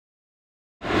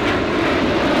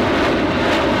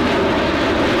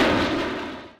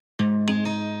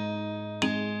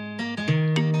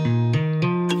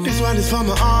one is for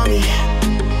my army.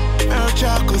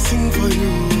 Panchak will sing for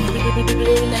you.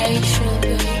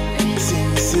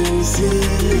 Sing, sing,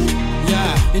 sing.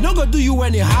 Yeah, it not gonna do you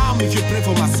any harm if you pray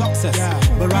for my success.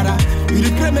 Yeah. But rather,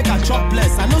 you pray make a chop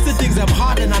bless. I know say things I'm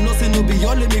hard and I know say no be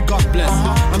only me God bless.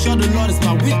 I'm sure the Lord is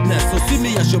my witness. So see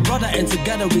me as your brother and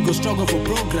together we go struggle for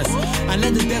progress. And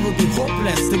let the devil be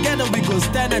hopeless. Together we go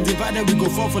stand and divided we go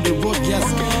fall for the road, yes.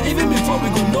 Even before we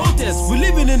go notice, we're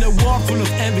living in a world full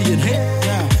of envy and hate.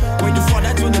 Yeah. When you fall,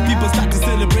 that's when the people start to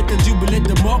celebrate and jubilate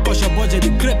the more cause your budget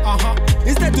the grip.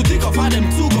 Instead to think of how them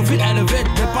two go fit elevate.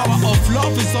 The power of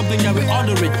love is something that we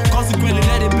honor it. Consequently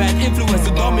letting bad influence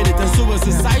to dominate. And so a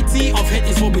society of hate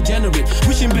is what we generate.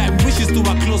 Wishing bad wishes to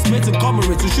our close mates and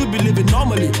comrades who should be living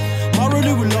normally.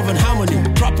 Morally with love and harmony,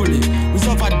 properly. We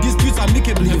solve our disputes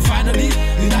amicably. And finally,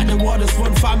 unite the world as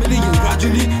one family. And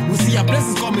gradually, we see our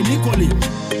blessings coming equally.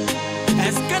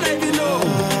 As can I be know?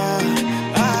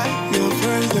 Your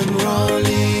friends them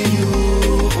rolling you.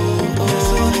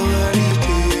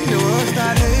 The world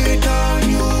start hate on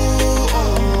you.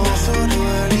 That's all the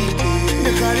world it is.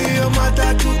 They carry your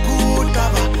matter to good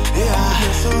cover. Yeah,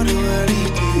 that's all the world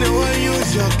it is. They will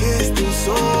use your case to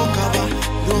so cover.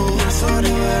 No, that's all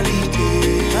the world it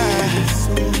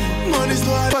is. Money's to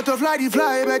a butterfly, the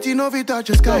fly, but you know if it touch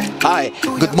the sky. Hi,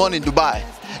 good morning Dubai.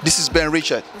 This is Ben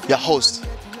Richard, your host.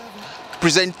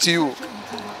 Present to you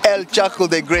El Chaco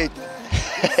the Great.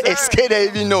 Escape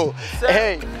even know.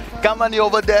 Hey, Kameni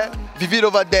over there, Vivid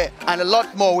over there, and a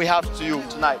lot more we have to you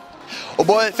tonight. Oh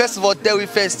boy, first of all, tell we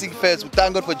first thing first. We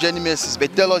thank God for journey messages.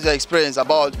 But tell us your experience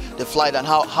about the flight and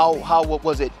what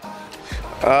was it?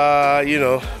 You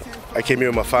know, I came here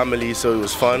with my family, so it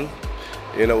was fun.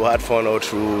 You know, we had fun all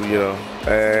through, you know,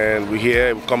 and we're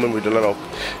here, we're coming with a lot of,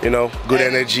 you know, good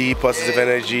energy, positive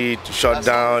energy to shut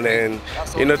down and,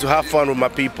 you know, to have fun with my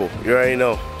people. You already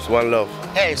know, it's one love.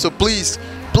 Hey, so please,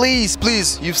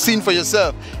 you've seen for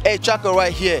yourself. Hey, Chaco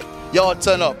right here, y'all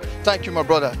turn up. Thank you, my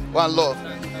brother. One love.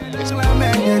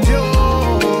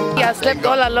 Yeah, I slept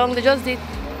all along, they just did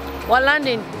one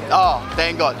landing. Oh,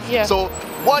 thank God. Yeah. So,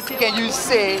 what can you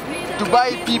say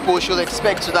Dubai people should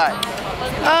expect tonight?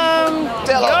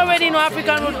 You already know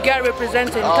African Root Girl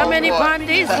representing. Kameni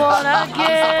panties for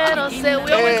again. Or say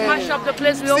we always mash up the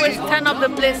place. We always turn up the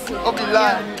place. Don't be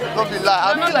lying. Don't be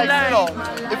lying. I feel like, you know,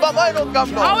 if I don't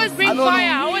come now. Always bring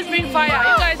fire. Always bring fire.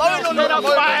 You guys know.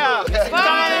 Fire.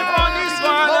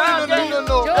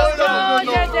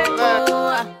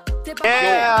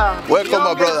 Yeah. Welcome,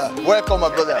 my brother. Welcome, my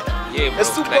brother. Yeah, bro. A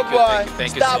super boy,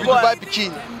 thank you star so boy, much.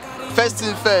 Pekin. First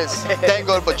thing first, thank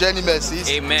God for journey mercies.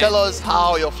 Amen. Tell us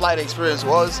how your flight experience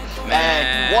was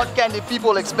and what can the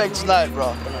people expect tonight,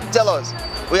 bro? Tell us.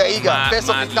 We are eager. First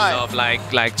of the kind. Love,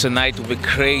 like tonight will be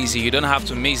crazy. You don't have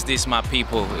to miss this, my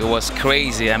people. It was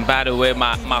crazy. And by the way,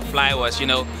 my flight was, you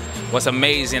know, was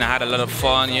amazing. I had a lot of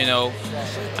fun, you know.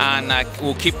 And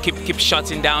we'll keep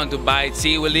shutting down Dubai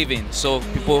till we're leaving. So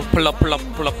people pull up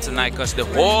tonight because the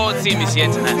whole team is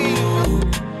here tonight.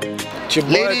 Your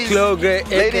boy Cleo, Grae,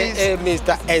 aka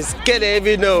Mr. Escape,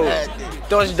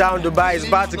 touchdown Dubai is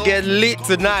about to get lit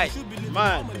tonight.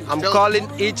 Man, I'm calling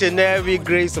each and every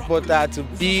Grae supporter to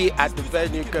be at the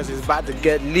venue because it's about to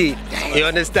get lit. You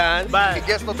understand? It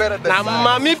gets no better than now,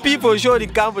 mommy people show the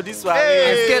camp for this one.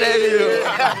 Hey.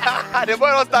 The boy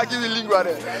don't start giving lingua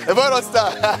there. The boy don't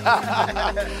start.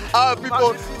 Our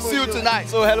people, see you tonight.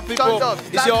 So hello people,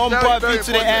 it's your own boy B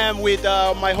to the M with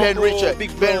my homie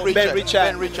big bro,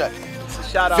 Ben Richard.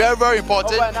 Shout out. Very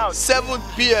important. 7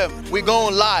 p.m. We're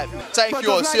going live. Thank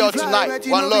you all. See you all tonight.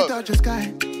 One love.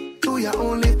 Do your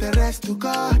own, leave the rest to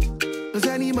God. Does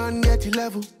any man get your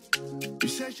level? You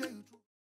say